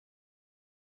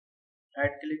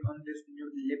Right click on this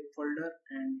new lib folder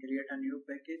and create a new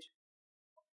package,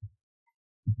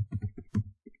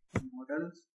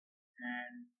 models,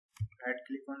 and right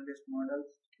click on this models,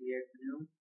 create new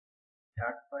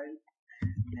dart file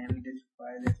and name this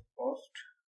file as post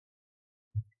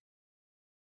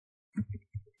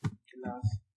class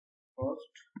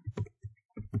post.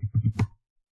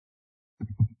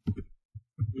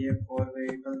 We have 4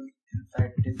 variables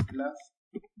inside this class: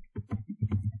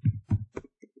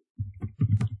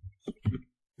 string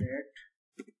date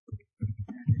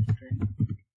and string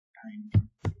time.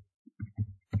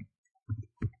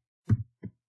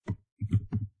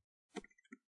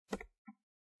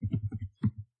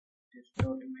 This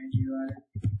dot image URL,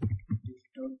 this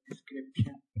dot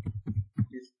description,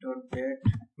 this dot date,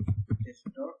 this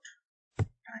dot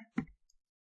time.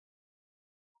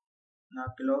 Now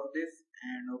close this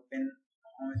and open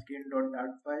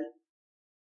homescreen.dart file.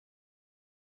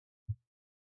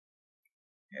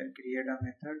 Here create a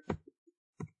method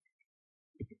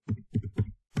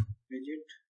widget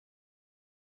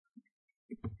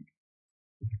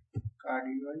card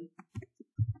UI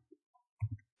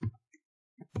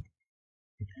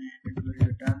and it will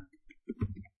return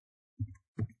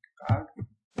card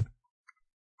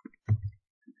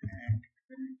and it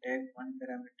will take one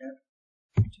parameter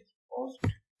which is post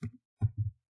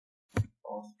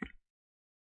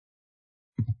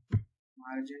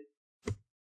margin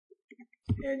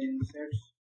edge insets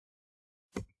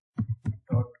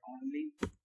dot only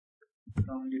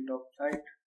from the top side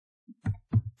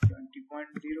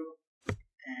 20.0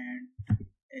 and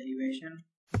elevation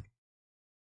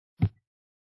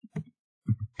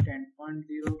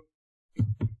 10.0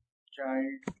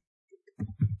 child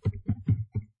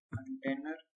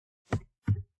container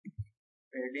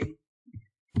padding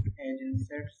edge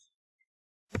insets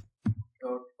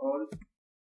dot all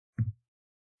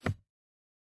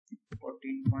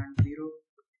 14.0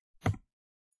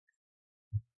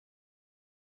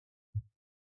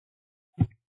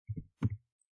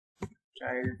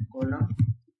 child column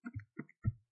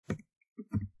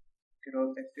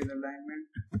cross axis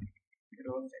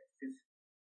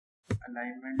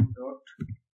alignment dot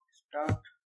start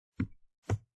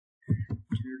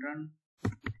children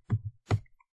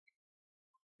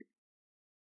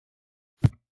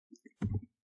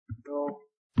dot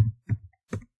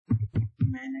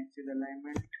main axis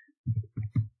alignment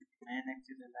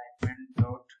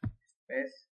dot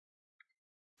space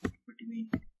between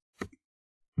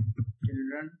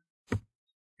children.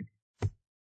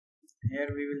 Here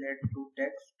we will add two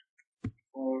text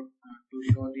for to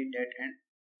show the date and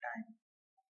time.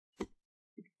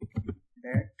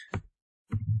 Date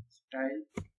style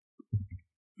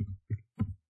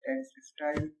text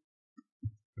style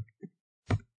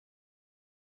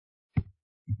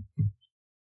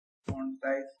font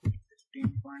size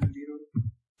 16.0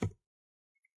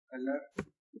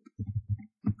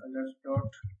 colors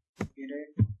dot array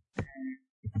and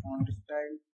font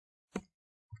style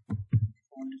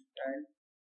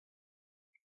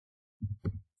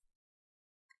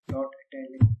dot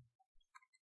italic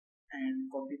and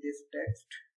copy this text,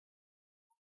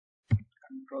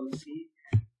 Ctrl C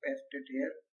and paste it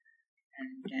here and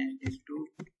change this to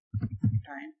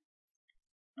time,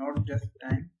 not just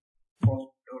time,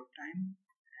 post dot time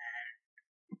and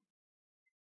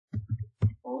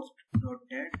post dot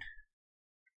date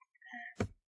and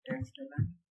text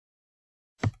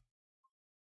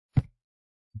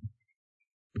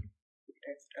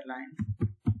align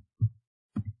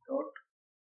dot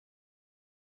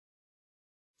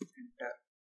center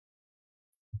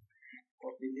and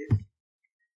copy this,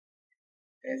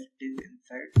 paste this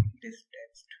inside this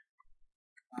text.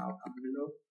 Now come below.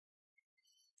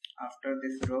 After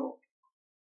this row,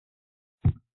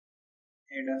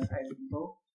 add a size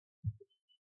box,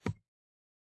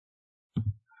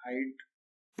 height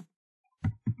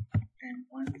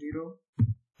 10.0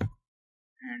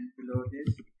 and below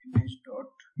this image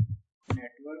dot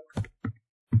network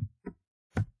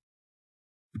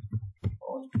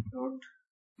post dot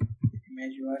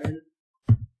image URL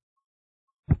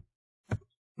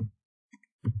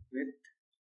with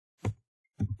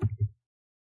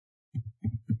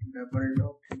double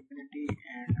dot infinity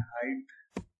and height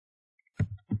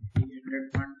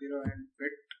 300.0 and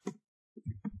width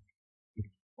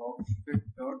box width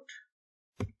dot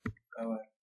cover.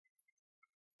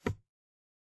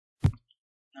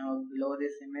 Now below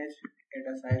this image add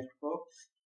a size box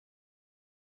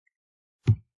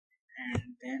and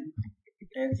then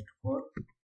text for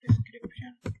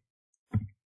description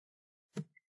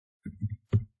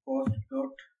post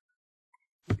dot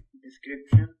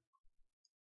description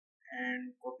and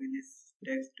copy this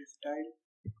text style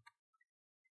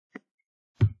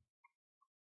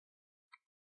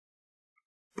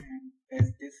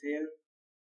paste this here,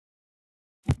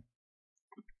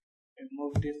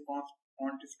 remove this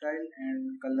font style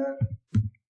and color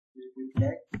will be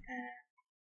black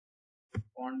and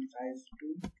font size to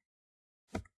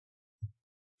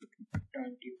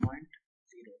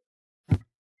 20.0.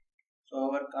 So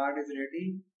our card is ready.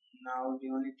 Now the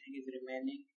only thing is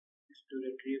remaining is to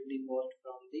retrieve the host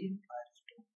from the file.